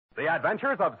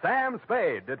Adventures of Sam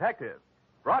Spade, Detective.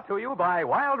 Brought to you by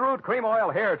Wild Root Cream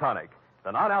Oil Hair Tonic,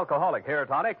 the non-alcoholic hair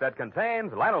tonic that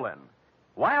contains lanolin.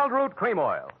 Wild Root Cream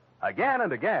Oil. Again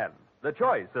and again, the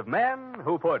choice of men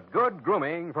who put good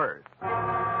grooming first.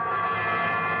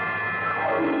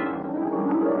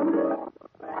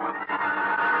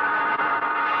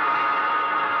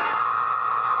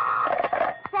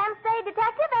 Sam Spade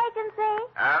Detective Agency.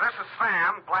 This is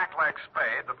Sam, Blackleg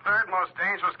Spade, the third most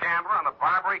dangerous gambler on the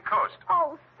Barbary Coast.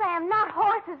 Oh, Sam, not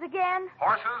horses again.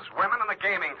 Horses, women, and the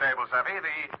gaming tables, Effie,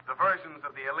 the versions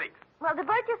of the elite. Well,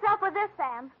 divert yourself with this,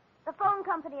 Sam. The phone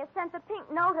company has sent the pink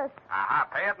notice.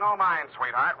 Pay it no mind,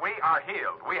 sweetheart. We are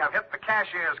healed. We have hit the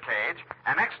cashier's cage,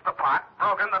 annexed the pot,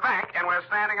 broken the bank, and we're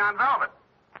standing on velvet.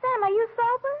 Sam, are you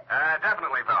sober?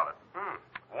 Definitely velvet.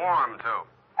 Warm, too.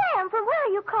 Sam, from where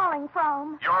are you calling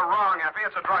from? You're wrong, Effie.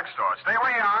 It's a drugstore. Stay where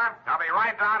you are. I'll be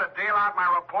right down to deal out my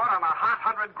report on the hot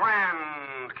 100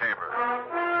 grand caper.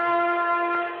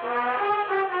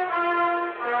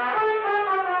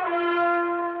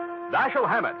 Dashiell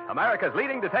Hammett, America's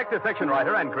leading detective fiction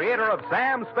writer and creator of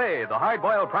Sam Spade, the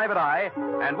hard-boiled private eye,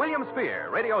 and William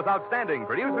Spear, radio's outstanding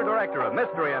producer-director of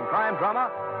mystery and crime drama,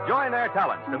 join their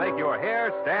talents to make your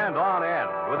hair stand on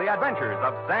end with the adventures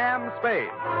of Sam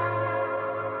Spade.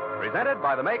 Presented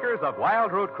by the makers of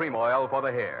Wild Root Cream Oil for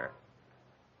the hair.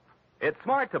 It's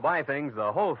smart to buy things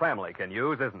the whole family can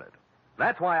use, isn't it?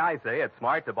 That's why I say it's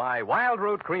smart to buy Wild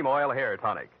Root Cream Oil Hair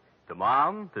Tonic. To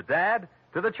Mom, to Dad,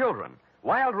 to the children.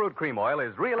 Wild Root Cream Oil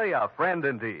is really a friend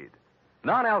indeed.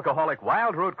 Non-alcoholic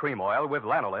Wild Root Cream Oil with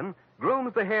lanolin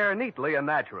grooms the hair neatly and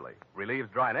naturally, relieves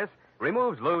dryness,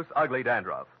 removes loose, ugly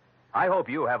dandruff. I hope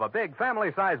you have a big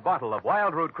family-sized bottle of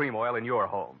Wild Root Cream Oil in your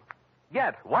home.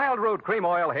 Get Wild Root Cream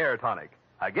Oil Hair Tonic.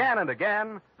 Again and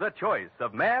again, the choice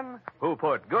of men who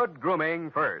put good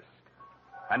grooming first.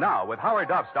 And now, with Howard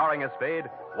Duff starring as Spade,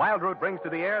 Wild Root brings to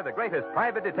the air the greatest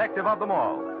private detective of them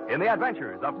all in the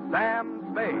adventures of Sam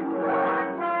Spade.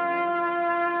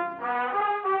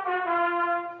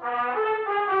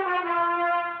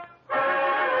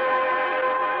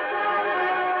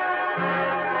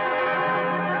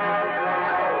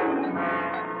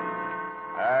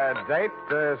 Date,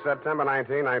 September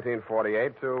 19,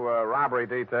 1948, to robbery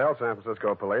detail, San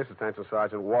Francisco Police, attention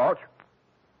Sergeant Walsh.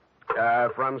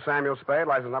 From Samuel Spade,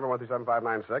 license number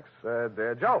 137596.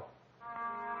 Dear Joe,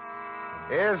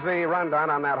 here's the rundown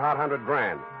on that hot 100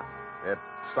 grand. It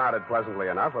started pleasantly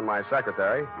enough when my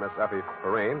secretary, Miss Effie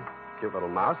Perrine, cute little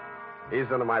mouse,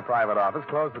 eased into my private office,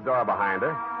 closed the door behind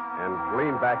her, and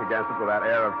leaned back against it with that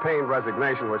air of pained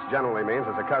resignation, which generally means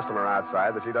there's a customer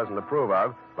outside that she doesn't approve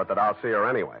of, but that I'll see her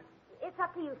anyway. It's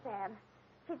up to you, Sam.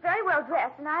 She's very well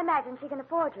dressed, and I imagine she can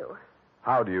afford you.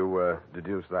 How do you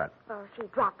deduce that? Well, she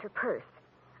dropped her purse.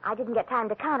 I didn't get time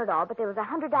to count it all, but there was a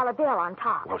 $100 bill on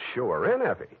top. Well, sure, in,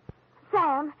 Effie.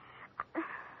 Sam.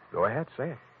 Go ahead,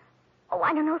 say it. Oh,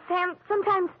 I don't know, Sam.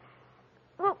 Sometimes,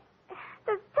 well,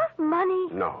 there's just money.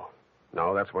 No,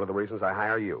 that's one of the reasons I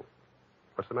hire you.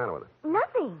 What's the matter with her?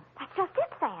 Nothing. That's just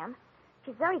it, Sam.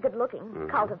 She's very good-looking,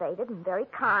 cultivated, and very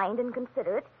kind and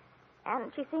considerate.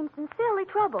 And she seems sincerely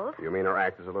troubled. You mean her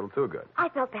act is a little too good? I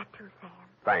felt that too, Sam.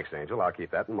 Thanks, Angel. I'll keep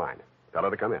that in mind. Tell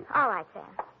her to come in. All right, Sam.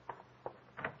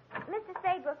 Mr.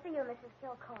 Spade will see you, Mrs.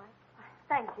 Gilcoy.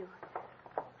 Thank you.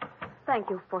 Thank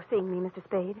you for seeing me, Mr.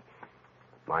 Spade.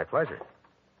 My pleasure.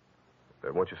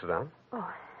 Won't you sit down?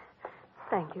 Oh,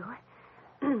 thank you.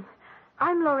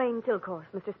 I'm Lorraine Kilcourse,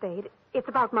 Mr. Spade. It's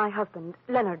about my husband,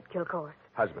 Leonard Kilcourse.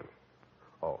 Husband?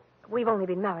 Oh. We've only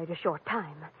been married a short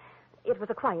time. It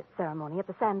was a quiet ceremony at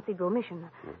the San Cedro Mission.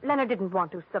 Leonard didn't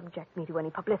want to subject me to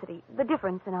any publicity. The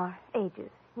difference in our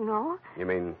ages, you know? You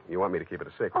mean you want me to keep it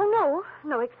a secret? Oh,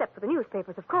 no, except for the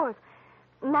newspapers, of course.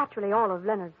 Naturally, all of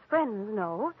Leonard's friends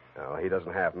know. No, he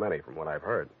doesn't have many, from what I've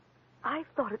heard. I've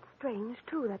thought it strange,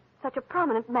 too, that such a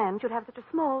prominent man should have such a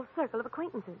small circle of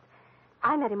acquaintances.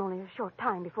 I met him only a short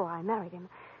time before I married him.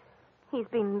 He's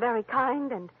been very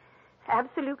kind and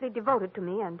absolutely devoted to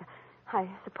me, and I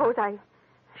suppose I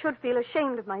should feel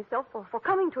ashamed of myself for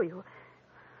coming to you.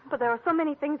 But there are so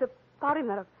many things about him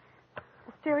that are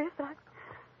mysterious that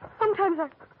sometimes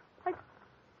I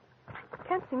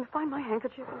can't seem to find my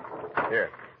handkerchief. Here.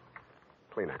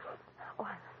 Kleenex. Oh,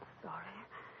 I'm sorry.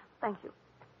 Thank you.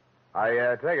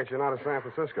 I take it you're not a San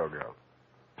Francisco girl.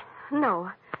 No,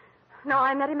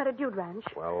 I met him at a dude ranch.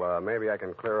 Well, maybe I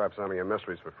can clear up some of your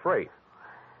mysteries for free.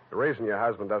 The reason your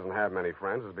husband doesn't have many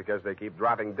friends is because they keep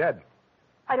dropping dead.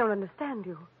 I don't understand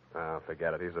you. Oh,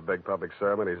 forget it. He's a big public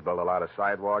servant. He's built a lot of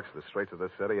sidewalks. The streets of the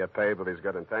city are paved with his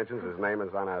good intentions. His name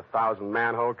is on 1,000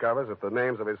 manhole covers. If the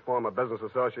names of his former business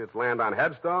associates land on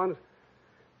headstones,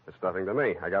 it's nothing to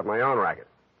me. I got my own racket.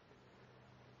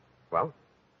 Well,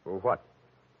 what?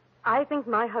 I think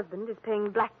my husband is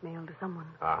paying blackmail to someone.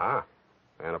 Uh-huh.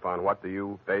 And upon what do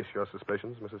you base your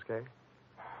suspicions, Mrs. Kay?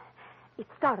 It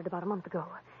started about a month ago.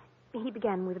 He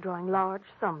began withdrawing large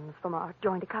sums from our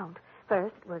joint account.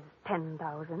 First it was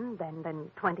 $10,000,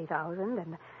 then $20,000,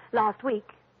 and last week,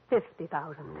 $50,000.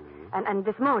 Mm-hmm. And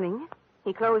this morning,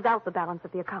 he closed out the balance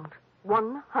of the account.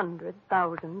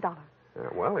 $100,000. Yeah,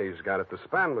 well, he's got it to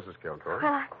spend, Mrs. Kilcoy.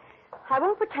 Well, I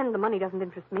won't pretend the money doesn't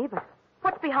interest me, but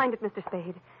what's behind it, Mr.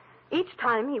 Spade? Each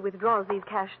time he withdraws these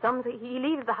cash sums, he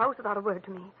leaves the house without a word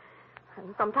to me.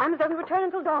 And sometimes doesn't return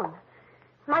until dawn.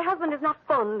 My husband is not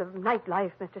fond of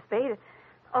nightlife, Mr. Spade.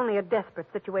 Only a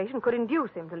desperate situation could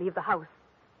induce him to leave the house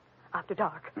after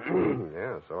dark.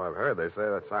 Yeah, so I've heard. They say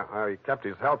that's how he kept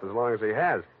his health as long as he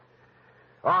has.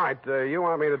 All right, you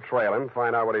want me to trail him,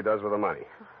 find out what he does with the money.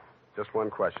 Just one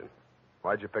question.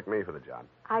 Why'd you pick me for the job?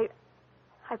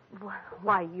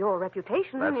 Why, your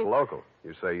reputation That's is... local.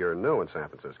 You say you're new in San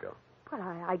Francisco. Well,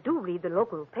 I do read the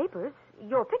local papers.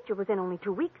 Your picture was in only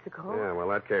 2 weeks ago. Yeah, well,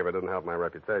 that caper didn't help my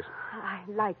reputation. I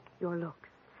like your looks.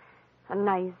 A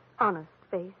nice, honest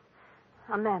face.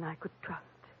 A man I could trust.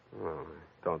 Well,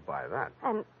 I don't buy that.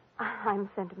 And I'm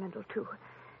sentimental, too.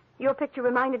 Your picture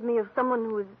reminded me of someone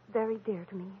who was very dear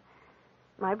to me.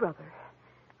 My brother.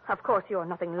 Of course, you're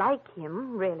nothing like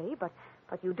him, really, but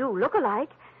you do look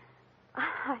alike.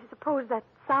 I suppose that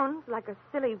sounds like a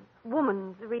silly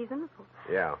woman's reason.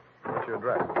 Yeah. What's your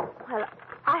address? Well,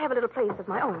 I have a little place of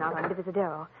my own out on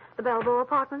Divisadero. The Balboa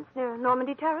Apartments near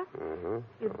Normandy Terrace. Mm-hmm.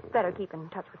 You'd better keep in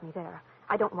touch with me there.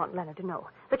 I don't want Leonard to know.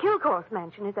 The Kilcourse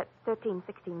mansion is at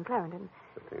 1316 Clarendon.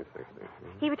 1316.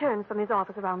 Mm-hmm. He returns from his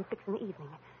office around 6 in the evening.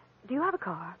 Do you have a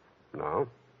car? No.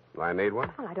 Do I need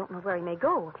one? Well, I don't know where he may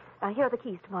go. Here are the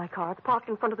keys to my car. It's parked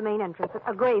in front of the main entrance,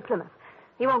 a gray Plymouth.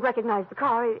 He won't recognize the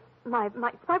car. It's my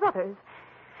brother's.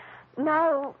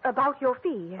 Now, about your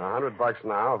fee. $100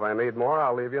 now. If I need more,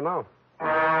 I'll leave you know.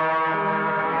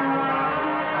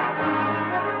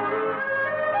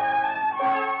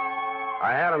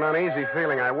 I had an uneasy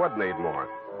feeling I would need more.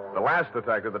 The last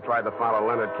detective that tried to follow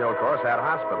Leonard Kilcourse had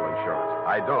hospital insurance.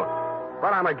 I don't.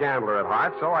 But I'm a gambler at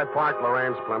heart, so I parked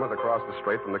Lorraine's Plymouth across the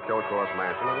street from the Kilcourse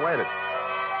mansion and waited.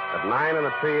 At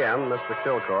 9 p.m., Mr.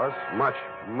 Kilcourse,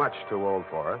 much too old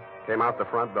for her, came out the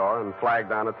front door and flagged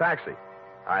down a taxi.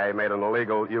 I made an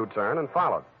illegal U-turn and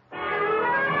followed.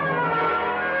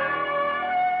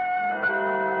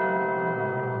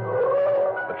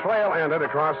 The trail ended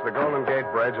across the Golden Gate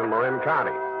Bridge in Marin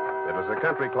County. It was a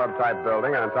country club-type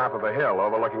building on top of a hill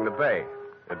overlooking the bay.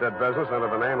 It did business under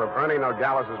the name of Ernie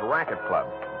Nogales' Racket Club.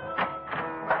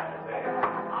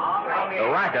 The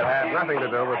racket had nothing to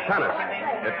do with tennis.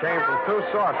 It came from two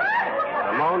sources.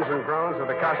 The moans and groans of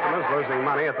the customers losing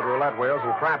money at the roulette wheels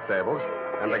and crap tables,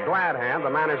 and the glad hand the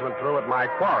management threw at my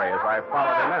quarry as I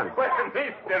followed him in. Well,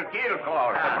 Mr.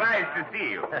 Kilcourse, surprised to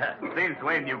see you. Since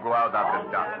when you go out after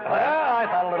dark? Well, I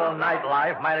thought a little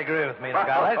nightlife might agree with me,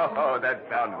 Nogales. Oh, that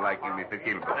sounds like you, Mr.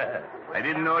 Kilcourse. I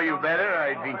didn't know you better.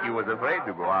 I think you was afraid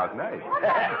to go out night.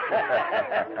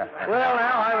 Well,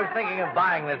 now, I was thinking of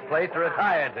buying this place to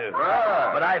retire to.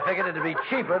 Ah. But I figured it'd be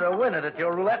cheaper to win it at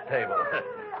your roulette table.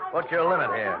 What's your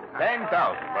limit here? 10,000,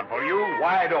 but for you,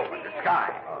 wide open, the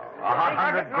sky.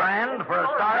 $100 grand for a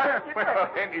starter? Well,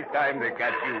 any time they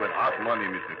catch you with hot money,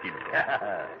 Mr.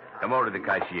 Kilcourse. Come over to the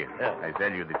cashier. I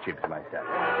sell you the chips myself.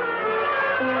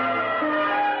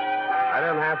 I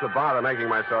didn't have to bother making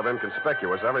myself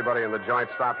inconspicuous. Everybody in the joint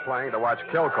stopped playing to watch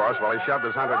Kilcourse while he shoved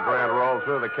his $100 grand roll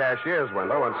through the cashier's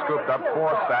window and scooped up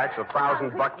 4 stacks of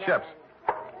 $1,000 chips.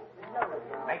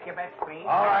 Make your bets, please.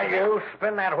 All right, you.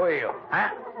 Spin that wheel. Huh?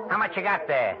 How much you got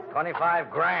there? $25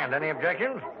 grand. Any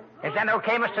objections? Is that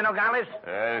okay, Mr. Nogales?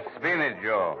 Spin it,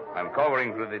 Joe. I'm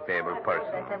covering through the table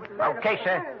personally. Okay,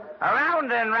 sir.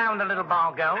 Around and round the little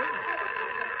ball goes.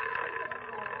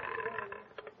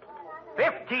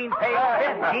 15 pays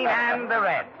 15 and the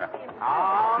red.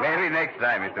 Maybe next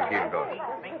time, Mr. Kilcourse.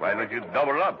 Why don't you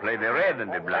double up, play the red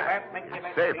and the black?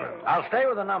 It's safer. I'll stay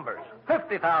with the numbers.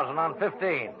 50,000 on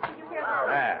 15.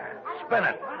 There. Spin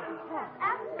it.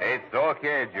 It's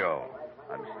okay, Joe.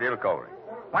 I'm still covering.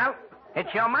 Well,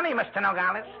 it's your money, Mr.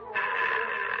 Nogales.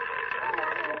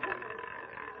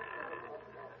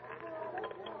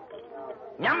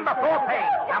 Number 4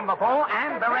 pays. Number 4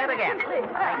 and the red again.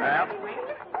 Well,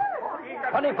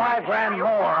 25 grand more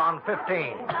on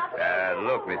 15.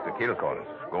 Look, Mr. Kilcourse,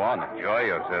 go on, enjoy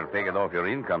yourself. Take it off your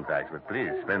income tax, but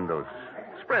please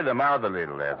spread them out a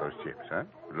little there, those chips, huh?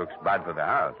 It looks bad for the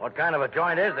house. What kind of a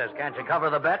joint is this? Can't you cover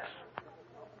the bets?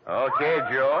 Okay,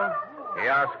 Joe. He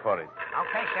asked for it.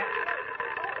 Okay, sir.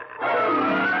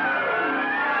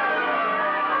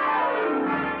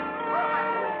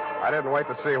 I didn't wait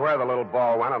to see where the little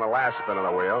ball went on the last spin of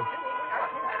the wheel.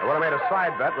 I would have made a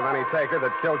side bet with any taker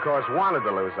that Kilcourse wanted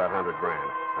to lose that $100,000.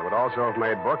 I would also have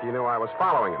made book he knew I was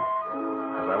following him.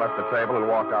 As I left the table and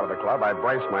walked out of the club, I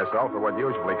braced myself for what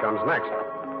usually comes next.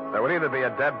 There would either be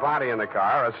a dead body in the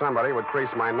car or somebody would crease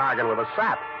my noggin with a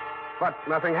sap. But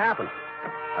nothing happened.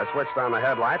 I switched on the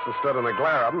headlights and stood in the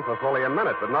glare of them for fully a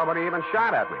minute, but nobody even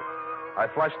shot at me. I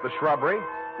flushed the shrubbery,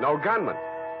 no gunman.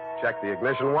 Checked the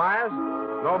ignition wires,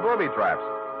 no booby traps.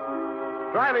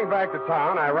 Driving back to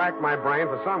town, I racked my brain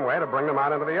for some way to bring them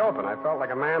out into the open. I felt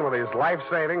like a man with his life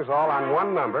savings all on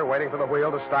one number, waiting for the wheel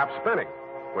to stop spinning,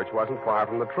 which wasn't far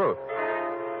from the truth.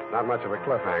 Not much of a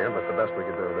cliffhanger, but the best we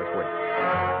could do this week.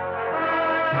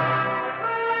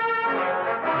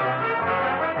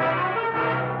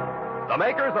 The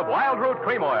makers of Wild Root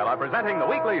Cream Oil are presenting the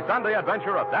weekly Sunday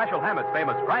adventure of Dashiell Hammett's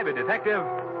famous private detective,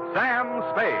 Sam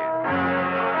Spade.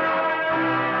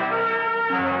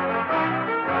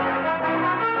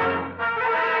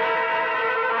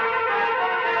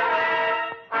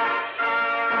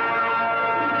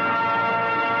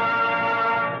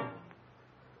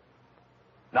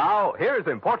 Now, here's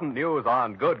important news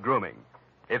on good grooming.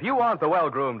 If you want the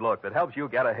well-groomed look that helps you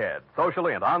get ahead,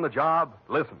 socially and on the job,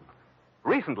 listen.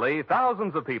 Recently,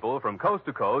 thousands of people from coast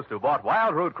to coast who bought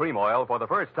Wild Root Cream Oil for the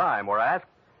first time were asked,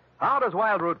 how does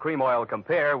Wild Root Cream Oil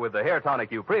compare with the hair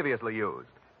tonic you previously used?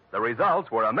 The results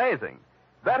were amazing.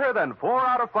 Better than 4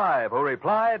 out of 5 who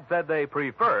replied said they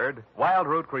preferred Wild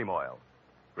Root Cream Oil.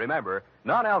 Remember,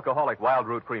 non-alcoholic Wild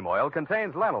Root Cream Oil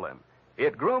contains lanolin.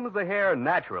 It grooms the hair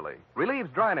naturally, relieves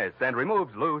dryness, and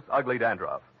removes loose, ugly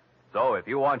dandruff. So if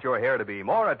you want your hair to be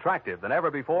more attractive than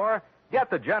ever before, get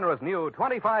the generous new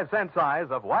 25-cent size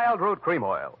of Wild Root Cream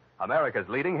Oil, America's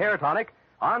leading hair tonic,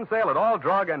 on sale at all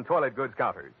drug and toilet goods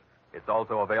counters. It's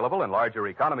also available in larger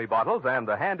economy bottles and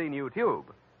the handy new tube.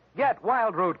 Get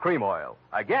Wild Root Cream Oil.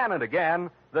 Again and again,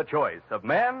 the choice of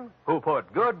men who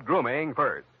put good grooming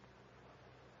first.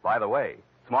 By the way,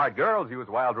 smart girls use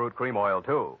Wild Root Cream Oil,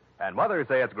 too. And mothers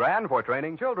say it's grand for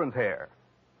training children's hair.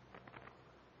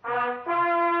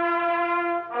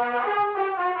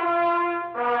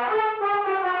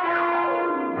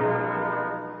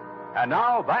 And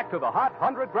now, back to the hot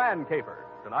 $100,000 caper.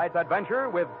 Tonight's adventure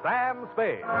with Sam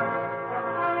Spade.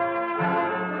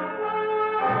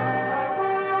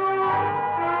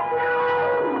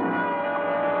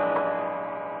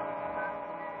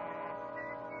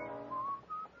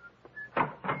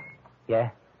 Yeah?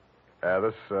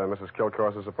 This Mrs.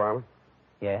 Kilcourse's apartment?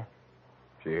 Yeah?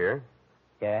 She here?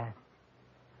 Yeah?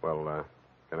 Well,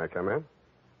 can I come in?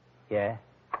 Yeah?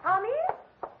 Tommy?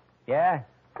 Yeah?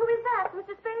 Who is that,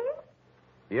 Mr. Spade?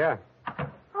 Yeah.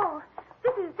 Oh,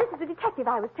 this is the detective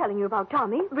I was telling you about,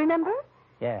 Tommy. Remember?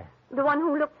 Yeah? The one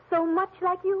who looked so much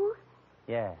like you?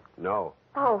 Yeah? No.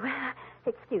 Oh,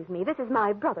 excuse me. This is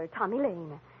my brother, Tommy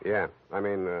Lane. Yeah. I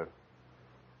mean,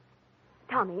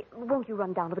 Tommy, won't you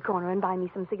run down to the corner and buy me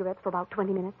some cigarettes for about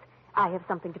 20 minutes? I have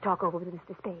something to talk over with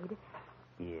Mr. Spade.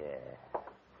 Yeah.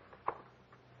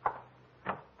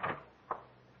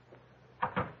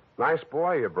 nice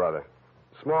boy, your brother.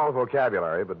 Small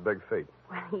vocabulary, but big feet.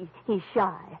 Well, he's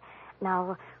shy.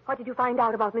 Now, what did you find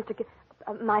out about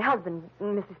my husband,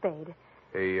 Mr. Spade?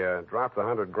 He dropped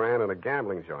 $100,000 in a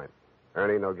gambling joint.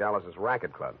 Ernie Nogales'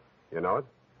 racket club. You know it?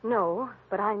 No,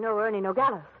 but I know Ernie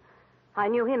Nogales. I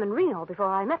knew him in Reno before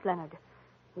I met Leonard.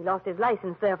 He lost his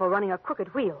license there for running a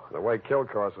crooked wheel. The way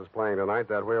Kilcourse was playing tonight,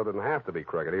 that wheel didn't have to be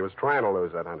crooked. He was trying to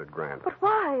lose that $100,000. But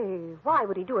why? Why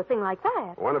would he do a thing like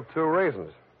that? One of two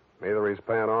reasons. Either he's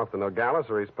paying off to Nogales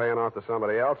or he's paying off to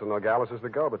somebody else, and Nogales is the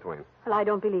go-between. Well, I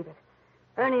don't believe it.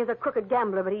 Ernie is a crooked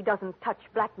gambler, but he doesn't touch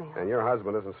blackmail. And your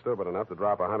husband isn't stupid enough to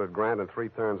drop $100,000 in 3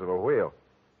 turns of a wheel.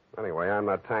 Anyway, I'm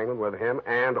not tangled with him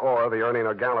and or the Ernie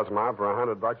Nogales mob for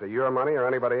 $100 of your money or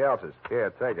anybody else's.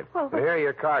 Here, take it. Well, and here are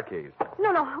your car keys.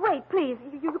 No, wait, please.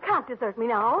 You can't desert me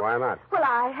now. Why not? Well,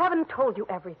 I haven't told you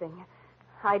everything.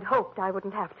 I'd hoped I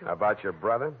wouldn't have to. About your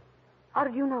brother? How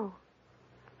did you know?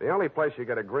 The only place you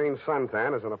get a green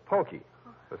suntan is in a pokey.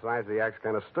 Besides, he acts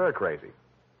kind of stir-crazy.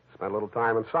 Spent a little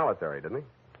time in solitary, didn't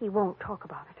he? He won't talk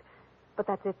about it. But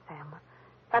that's it, Sam.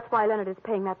 That's why Leonard is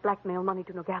paying that blackmail money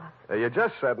to Nogales. You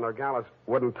just said Nogales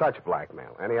wouldn't touch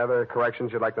blackmail. Any other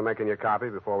corrections you'd like to make in your copy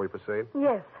before we proceed?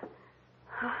 Yes.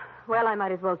 Well, I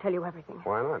might as well tell you everything.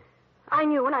 Why not? I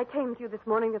knew when I came to you this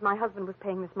morning that my husband was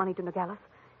paying this money to Nogales.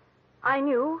 I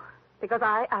knew because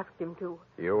I asked him to.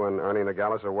 You and Ernie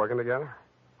Nogales are working together?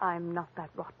 I'm not that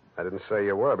rotten. I didn't say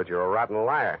you were, but you're a rotten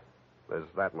liar. There's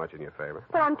that much in your favor.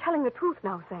 But I'm telling the truth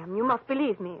now, Sam. You must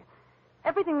believe me.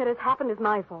 Everything that has happened is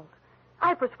my fault.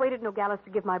 I persuaded Nogales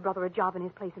to give my brother a job in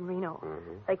his place in Reno.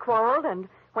 Mm-hmm. They quarreled, and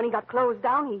when he got closed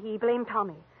down, he blamed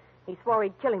Tommy. He swore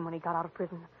he'd kill him when he got out of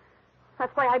prison.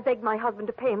 That's why I begged my husband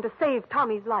to pay him to save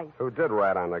Tommy's life. Who did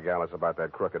rat on Nogales about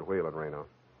that crooked wheel at Reno?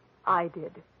 I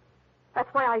did.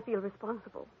 That's why I feel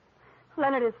responsible.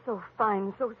 Leonard is so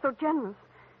fine, so generous.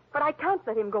 But I can't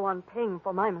let him go on paying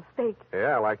for my mistake.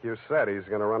 Yeah, like you said, he's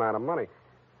going to run out of money.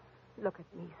 Look at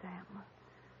me, Sam.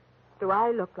 Do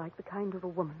I look like the kind of a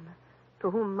woman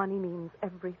to whom money means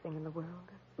everything in the world?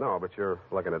 No, but you're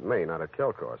looking at me, not at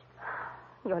Kilcourse.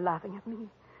 You're laughing at me.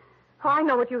 Oh, I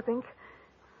know what you think.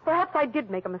 Perhaps I did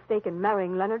make a mistake in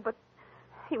marrying Leonard, but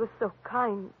he was so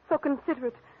kind, so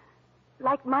considerate,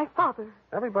 like my father.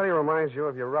 Everybody reminds you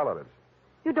of your relatives.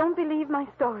 You don't believe my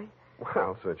story?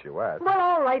 Well, since you asked. Well,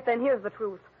 all right, then, here's the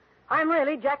truth. I'm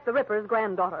really Jack the Ripper's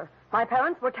granddaughter. My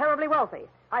parents were terribly wealthy.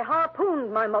 I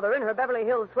harpooned my mother in her Beverly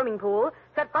Hills swimming pool,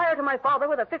 set fire to my father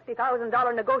with a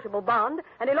 $50,000 negotiable bond,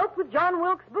 and eloped with John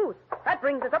Wilkes Booth. That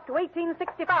brings us up to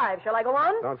 1865. Shall I go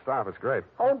on? Don't stop. It's great.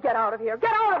 Oh, get out of here.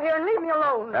 Get out of here and leave me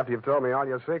alone. After you've told me all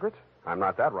your secrets, I'm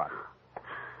not that rotten.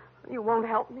 You won't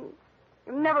help me.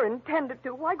 You never intended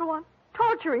to. Why go on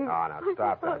torturing me? Oh, now,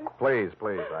 stop that. Please,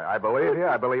 please. I believe you.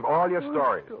 I believe all your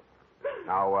stories.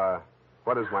 Now,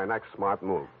 what is my next smart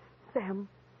move? Sam,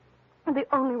 the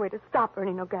only way to stop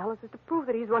Ernie Nogales is to prove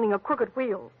that he's running a crooked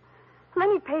wheel. And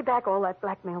then he'd pay back all that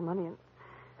blackmail money,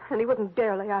 and he wouldn't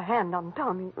dare lay a hand on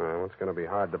Tommy. Well, it's going to be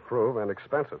hard to prove and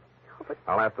expensive.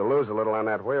 I'll have to lose a little on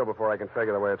that wheel before I can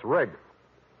figure the way it's rigged.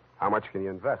 How much can you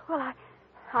invest? Well,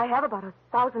 I have about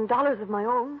 $1,000 of my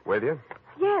own. With you?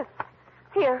 Yes.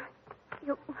 Here.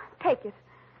 You take it.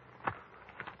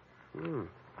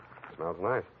 Smells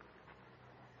nice.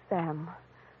 Sam.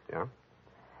 Yeah?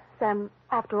 Sam,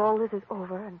 after all this is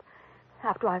over, and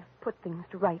after I've put things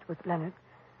to right with Leonard,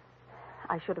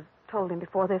 I should have told him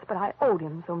before this, but I owed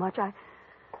him so much.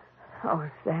 Oh,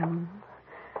 Sam,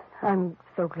 I'm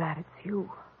so glad it's you.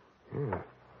 Yeah.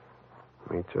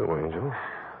 Me too, Angel.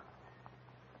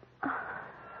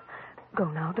 Go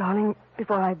now, darling,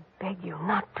 before I beg you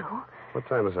not to. What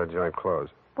time does that joint close?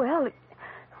 Well, it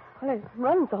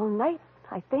runs all night,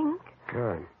 I think.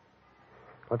 Good.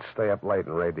 Let's stay up late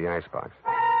and raid the icebox.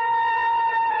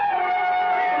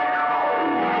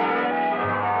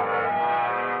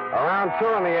 Around 2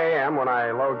 in the a.m., when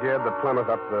I low-geared the Plymouth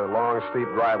up the long, steep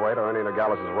driveway to Ernie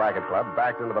Nogales' racket club,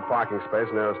 backed into the parking space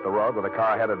nearest the road with the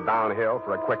car headed downhill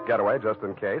for a quick getaway, just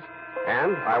in case,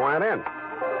 and I went in.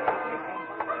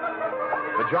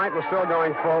 The joint was still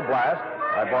going full blast.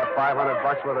 I bought $500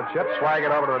 worth of chips,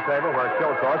 swaggered over to the table where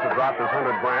Kilcourse had dropped his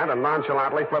 $100 and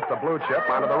nonchalantly flipped the blue chip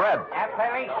onto the red.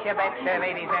 Appalachia,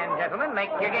 ladies and gentlemen. Make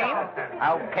your game.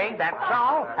 Okay, that's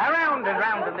all. Around and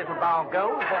round the little ball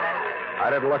goes.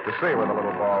 I didn't look to see where the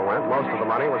little ball went. Most of the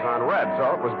money was on red,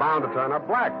 so it was bound to turn up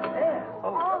black.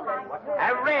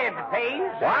 A red, please.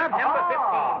 What? Number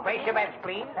 15. Place your bets,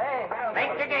 please.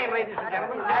 Make your game, ladies and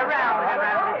gentlemen. Around and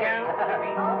round it goes.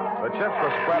 The chips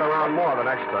were spread around more the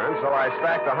next turn, so I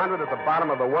stacked 100 at the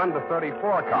bottom of the 1 to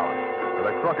 34 column.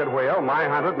 With a crooked wheel, my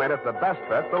 100 made it the best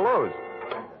bet to lose.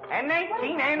 And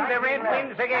 19, and the red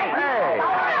wins again. Hey!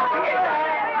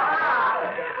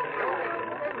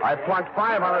 I plunked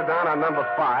 $500 down on number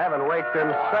 5 and raked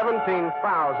in $17,500.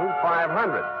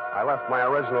 I left my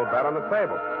original bet on the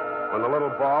table. When the little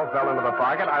ball fell into the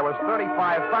pocket, I was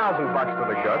 $35,000 to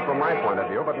the good from my point of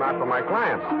view, but not from my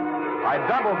clients. I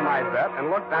doubled my bet and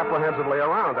looked apprehensively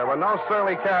around. There were no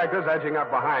surly characters edging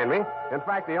up behind me. In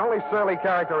fact, the only surly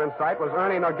character in sight was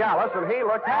Ernie Nogales, and he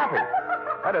looked happy.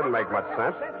 That didn't make much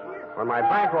sense. When my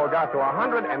bankroll got to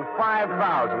 $105,000,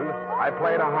 I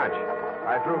played a hunch.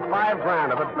 I threw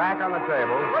 $5,000 of it back on the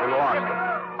table and lost it.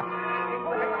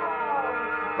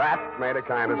 That made a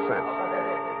kind of sense.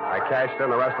 I cashed in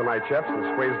the rest of my chips and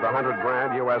squeezed the $100,000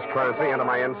 U.S. currency into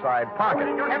my inside pocket.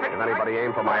 If anybody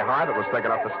aimed for my heart, it was thick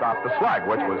enough to stop the slug,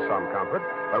 which was some comfort.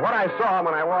 But what I saw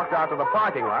when I walked out to the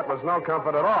parking lot was no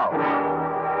comfort at all.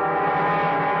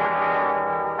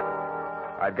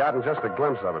 I'd gotten just a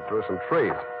glimpse of it through some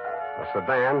trees. A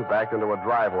sedan backed into a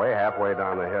driveway halfway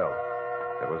down the hill.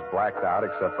 It was blacked out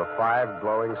except for 5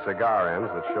 glowing cigar ends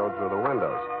that showed through the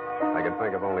windows. I could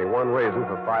think of only one reason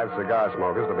for 5 cigar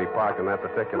smokers to be parked in that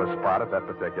particular spot at that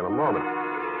particular moment.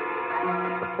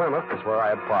 The Plymouth was where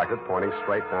I had parked it, pointing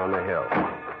straight down the hill.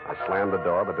 I slammed the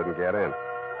door but didn't get in.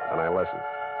 Then I listened.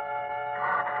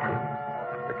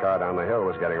 The car down the hill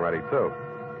was getting ready, too.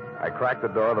 I cracked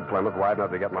the door of the Plymouth wide enough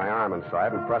to get my arm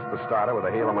inside and pressed the starter with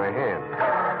the heel of my hand.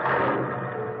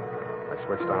 I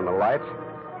switched on the lights,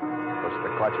 pushed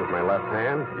the clutch with my left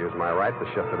hand, used my right to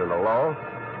shift it into low,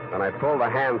 Then I pulled the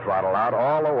hand throttle out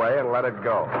all the way and let it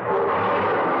go.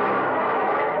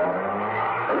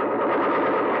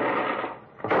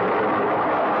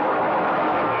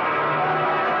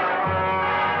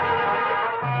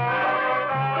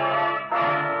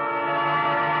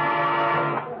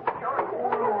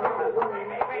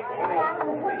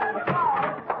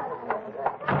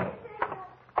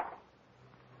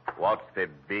 What's the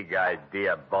big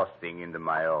idea busting into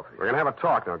my office? We're going to have a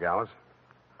talk, Nogales.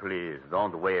 Please,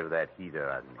 don't wave that heater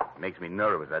at me. Makes me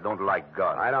nervous. I don't like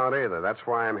guns. I don't either. That's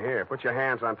why I'm here. Put your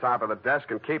hands on top of the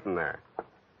desk and keep them there.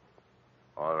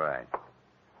 All right.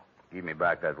 Give me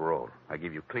back that roll. I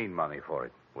give you clean money for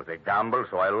it. It was a gamble,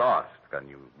 so I lost. Can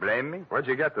you blame me? Where'd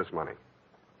you get this money?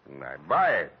 I buy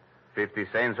it. 50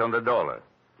 cents on the dollar.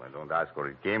 I don't ask where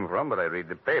it came from, but I read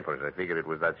the papers. I figured it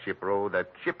was that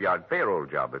shipyard payroll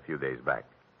job a few days back.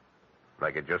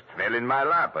 Like it just fell in my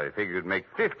lap. I figured it'd make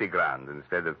 50 grand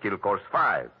instead of Kilcore's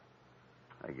 5.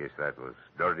 I guess that was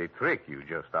dirty trick you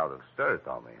just out of stir,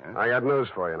 Tommy, huh? I got news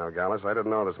for you, Nogales. I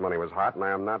didn't know this money was hot, and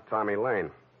I am not Tommy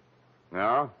Lane.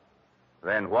 No?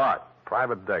 Then what?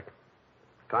 Private Dick.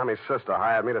 Tommy's sister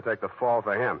hired me to take the fall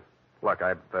for him. Look,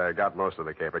 I've got most of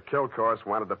the caper. Kilcourse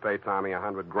wanted to pay Tommy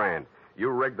 $100 grand. You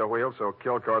rigged the wheel so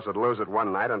Kilcourse would lose it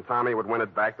one night and Tommy would win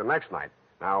it back the next night.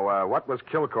 Now, what was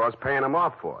Kilcourse paying him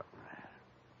off for?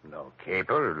 No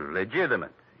caper,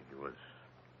 legitimate. He was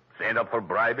sent up for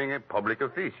bribing a public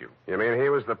official. You mean he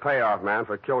was the payoff man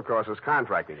for Kilcourse's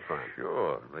contracting firm?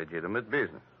 Sure, legitimate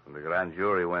business. And the grand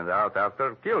jury went out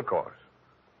after Kilcourse.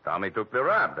 Tommy took the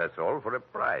rap, that's all, for a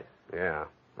price. Yeah,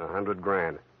 $100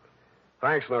 grand.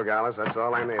 Thanks, Nogales. That's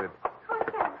all I needed. Oh,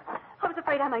 Sam, I was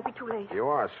afraid I might be too late. You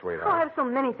are, Oh, I sweetheart. have so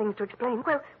many things to explain.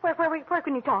 Where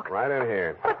can you talk? Right in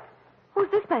here. But who's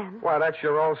this man? Why, that's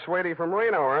your old sweetie from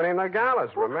Reno, Ernie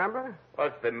Nogales, remember?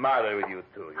 What's the matter with you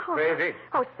two? You crazy?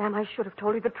 Oh, Sam, I should have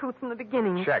told you the truth from the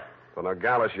beginning. Check. The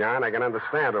Nogales yarn, I can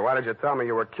understand, but why did you tell me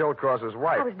you were Kilcourse's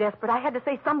wife? I was desperate. I had to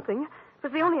say something. It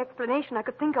was the only explanation I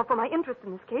could think of for my interest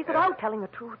in this case without telling the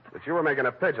truth. But you were making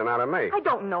a pigeon out of me. I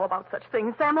don't know about such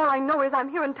things, Sam. All I know is I'm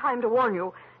here in time to warn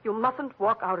you. You mustn't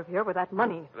walk out of here with that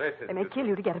money. Listen, They may kill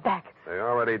you to get it back. They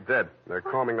already did. They're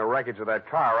combing the wreckage of that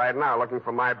car right now, looking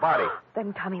for my body.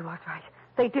 Then Tommy was right.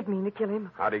 They did mean to kill him.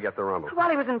 How'd he get the rumble?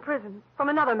 While he was in prison, from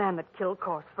another man that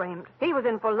Kilcourse framed. He was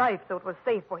in for life, so it was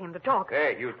safe for him to talk.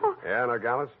 Hey, you two. Yeah,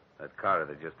 Nogales? That car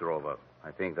that just drove up.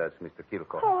 I think that's Mr.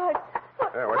 Kilcourse. Oh,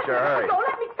 Hey, what's your hurry?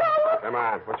 Let me go! Come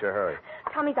on, what's your hurry?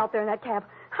 Tommy's out there in that cab.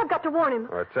 I've got to warn him.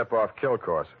 Or tip off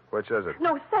Kilcourse. Which is it?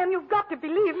 No, Sam, you've got to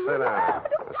believe me. Sit down.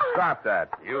 Stop that.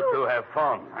 You two have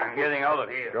fun. I'm getting out of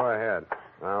here. Go ahead.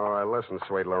 Now, listen,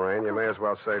 sweet Lorraine, you may as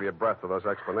well save your breath for those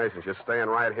explanations. You're staying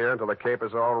right here until the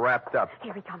caper's all wrapped up.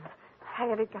 Here he comes.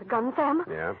 Have you got a gun, Sam?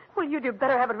 Yeah? Well, you'd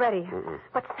better have it ready.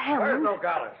 But Sam... Where's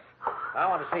Nogales? I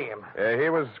want to see him. He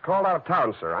was called out of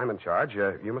town, sir. I'm in charge.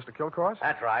 You Mr. Kilcourse?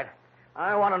 That's right.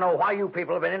 I want to know why you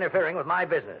people have been interfering with my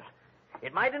business.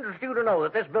 It might interest you to know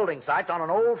that this building site's on an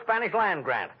old Spanish land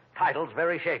grant. Title's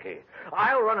very shaky.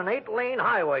 I'll run an 8-lane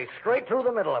highway straight through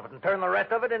the middle of it and turn the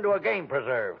rest of it into a game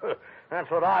preserve.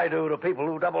 That's what I do to people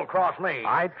who double-cross me.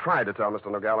 I tried to tell Mr.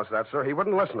 Nogales that, sir. He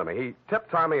wouldn't listen to me. He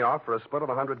tipped Tommy off for a split of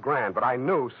 $100 grand, but I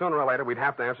knew sooner or later we'd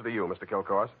have to answer to you, Mr.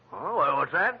 Kilcourse. Oh, well,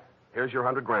 what's that? Here's your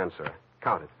 $100 grand, sir.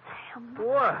 Count it.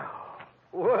 Well.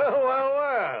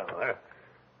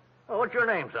 What's your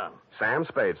name, son? Sam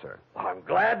Spade, sir. I'm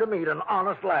glad to meet an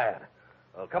honest lad.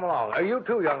 Well, come along. You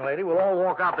too, young lady. We'll all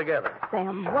walk out together.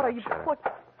 Sam, what are you... What...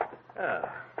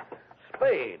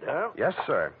 Spade, huh? Yes,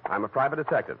 sir. I'm a private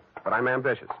detective, but I'm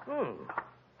ambitious.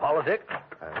 Politics?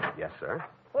 Yes, sir.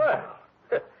 Well,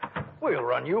 we'll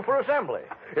run you for assembly.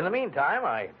 In the meantime,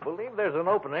 I believe there's an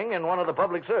opening in one of the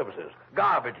public services.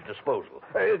 Garbage disposal.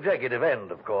 Executive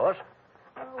end, of course.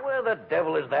 Where the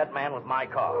devil is that man with my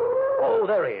car? Oh,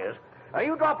 there he is.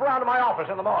 You drop around to my office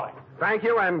in the morning. Thank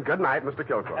you, and good night, Mr.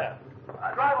 Kilcourse.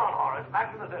 Drive on, Horace.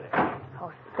 Back to the city.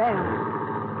 Oh, Sam.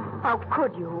 How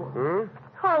could you?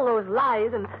 All those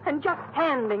lies and just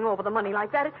handing over the money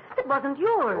like that. It wasn't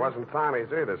yours. It wasn't Tommy's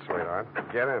either, sweetheart.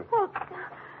 Get in. Well,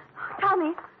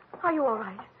 Tommy, are you all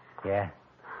right? Yeah.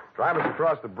 Drive us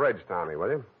across the bridge, Tommy, will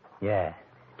you? Yeah.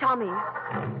 Tommy,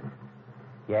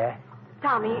 Yeah.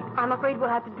 Tommy, I'm afraid we'll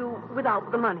have to do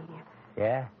without the money.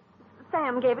 Yeah.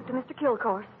 Sam gave it to Mr.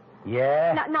 Kilcourse.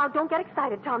 Yeah. Now, don't get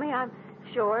excited, Tommy. I'm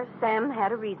sure Sam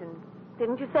had a reason.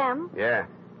 Didn't you, Sam? Yeah.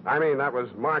 I mean, that was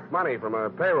marked money from a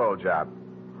payroll job.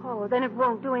 Oh, then it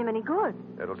won't do him any good.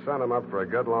 It'll send him up for a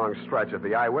good long stretch if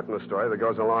the eyewitness story that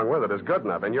goes along with it is good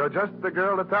enough. And you're just the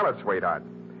girl to tell it, sweetheart.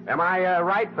 Am I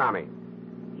right, Tommy?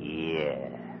 Yeah.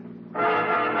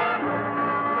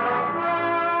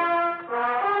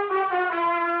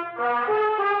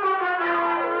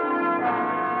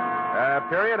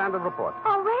 period. End of report.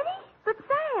 Already? But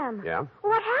Sam. Yeah?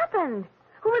 What happened?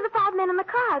 Who were the 5 men in the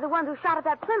car, the ones who shot at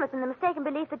that Plymouth in the mistaken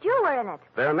belief that you were in it?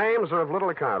 Their names are of little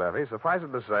account, Effie. Suffice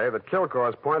it to say that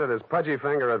Kilcourse pointed his pudgy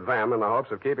finger at them in the hopes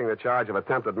of keeping the charge of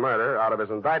attempted murder out of his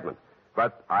indictment.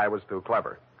 But I was too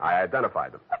clever. I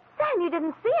identified them. But, Sam, you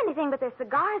didn't see anything but their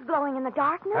cigars glowing in the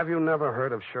darkness. Have you never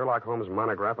heard of Sherlock Holmes'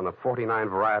 monograph and the 49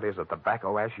 varieties of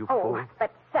tobacco ash, you fool? Oh,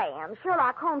 but, Sam,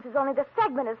 Sherlock Holmes is only the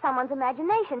segment of someone's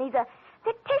imagination. He's a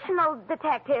fictional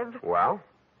detective. Well?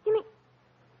 You mean...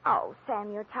 Oh,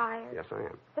 Sam, you're tired. Yes, I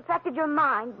am. It's affected your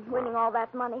mind, winning all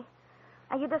that money.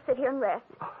 Now, you just sit here and rest.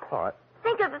 What?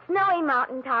 Think of the snowy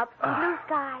mountaintops and blue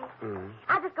skies. Mm.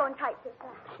 I'll just go and type this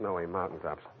up. Snowy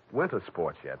mountaintops. Winter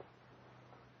sports yet.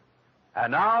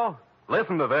 And now,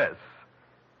 listen to this.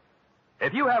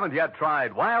 If you haven't yet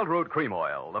tried Wild Root Cream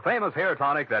Oil, the famous hair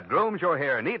tonic that grooms your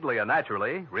hair neatly and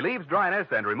naturally, relieves dryness,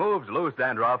 and removes loose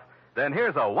dandruff, then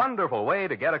here's a wonderful way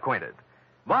to get acquainted.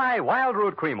 Buy Wild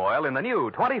Root Cream Oil in the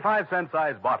new 25-cent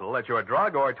size bottle at your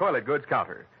drug or toilet goods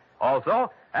counter.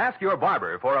 Also, ask your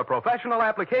barber for a professional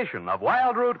application of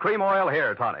Wild Root Cream Oil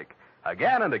hair tonic.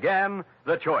 Again and again,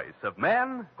 the choice of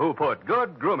men who put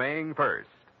good grooming first.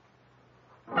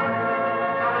 Well,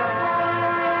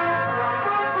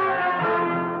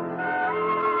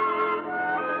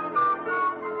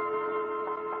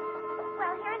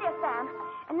 here it is, Sam.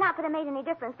 And not that it made any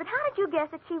difference, but how did you guess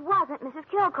that she wasn't Mrs.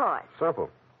 Kilcourse? Simple.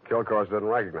 Kilcourse didn't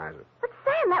recognize it. But,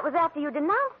 Sam, that was after you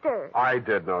denounced her. I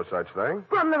did no such thing.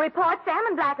 From the report, Sam,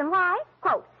 in black and white.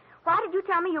 Quote, why did you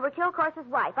tell me you were Kilcourse's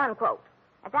wife? Unquote.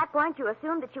 At that point, you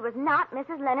assumed that she was not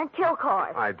Mrs. Leonard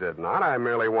Kilcourse. I did not. I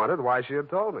merely wondered why she had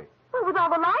told me. Well, with all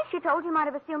the lies she told, you might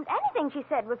have assumed anything she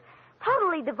said was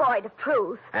totally devoid of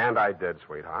truth. And I did,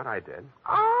 sweetheart. I did.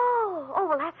 Oh,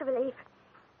 well, that's a relief.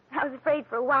 I was afraid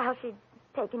for a while she'd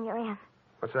taken you in.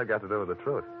 What's that got to do with the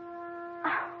truth?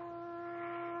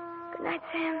 Good night,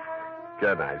 Sam.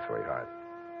 Good night, sweetheart.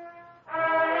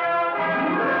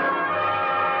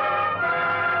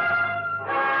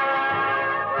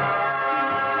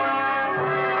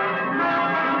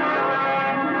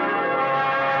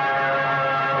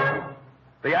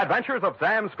 The Adventures of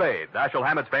Sam Spade, Dashiell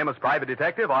Hammett's famous private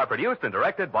detective, are produced and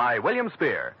directed by William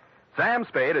Spear. Sam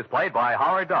Spade is played by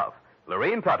Howard Duff.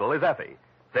 Lorene Tuttle is Effie.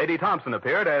 Sadie Thompson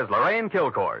appeared as Lorraine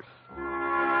Kilcourse.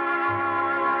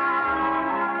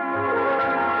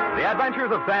 The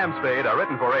Adventures of Sam Spade are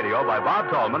written for radio by Bob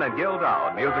Tallman and Gil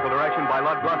Dowd. Musical direction by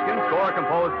Lud Gluskin. Score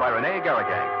composed by Renee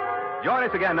Garrigang. Join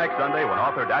us again next Sunday when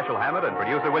author Dashiell Hammett and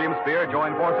producer William Spear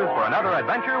join forces for another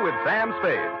adventure with Sam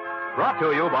Spade. Brought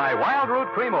to you by Wild Root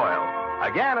Cream Oil.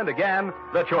 Again and again,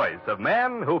 the choice of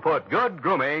men who put good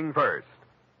grooming first.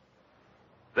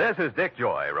 This is Dick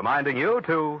Joy reminding you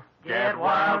to... Get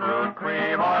Wild Root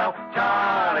Cream Oil,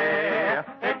 Charlie.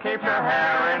 It keeps your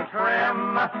hair in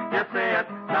trim. You see it,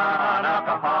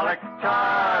 non-alcoholic,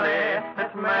 Charlie.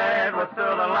 It's made with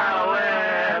soothing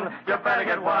lanolin. You better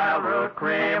get Wild Root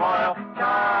Cream Oil,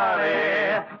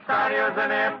 Charlie. Start using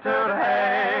it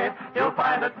today. You'll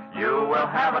find that you will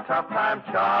have a tough time,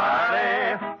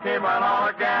 Charlie. Keep on all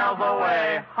the gals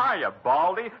away. Hiya,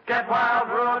 Baldy. Get Wild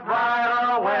Root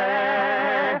right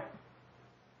away.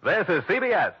 This is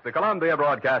CBS, the Columbia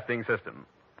Broadcasting System.